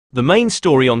The main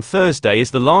story on Thursday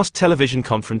is the last television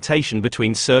confrontation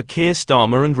between Sir Keir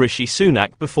Starmer and Rishi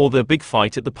Sunak before their big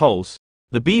fight at the polls.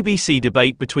 The BBC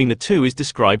debate between the two is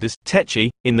described as tetchy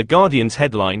in The Guardian's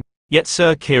headline, yet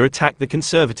Sir Keir attacked the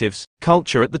Conservatives'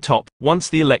 culture at the top once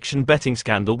the election betting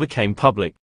scandal became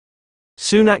public.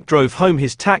 Sunak drove home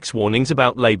his tax warnings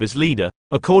about Labour's leader.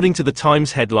 According to the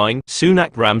Times headline,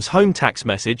 Sunak rams home tax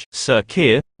message. Sir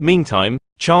Keir, meantime,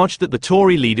 charged that the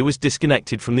Tory leader was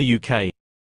disconnected from the UK.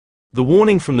 The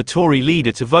warning from the Tory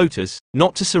leader to voters,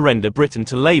 not to surrender Britain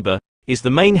to Labour, is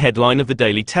the main headline of the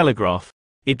Daily Telegraph.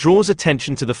 It draws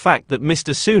attention to the fact that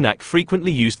Mr. Sunak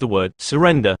frequently used the word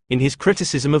surrender in his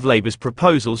criticism of Labour's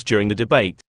proposals during the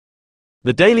debate.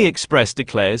 The Daily Express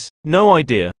declares, no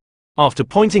idea. After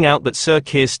pointing out that Sir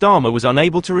Keir Starmer was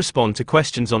unable to respond to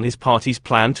questions on his party's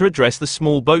plan to address the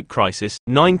small boat crisis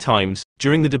 9 times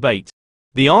during the debate.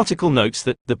 The article notes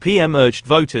that the PM urged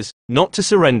voters not to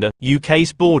surrender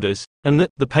UK's borders, and that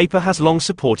the paper has long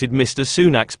supported Mr.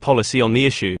 Sunak's policy on the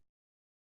issue.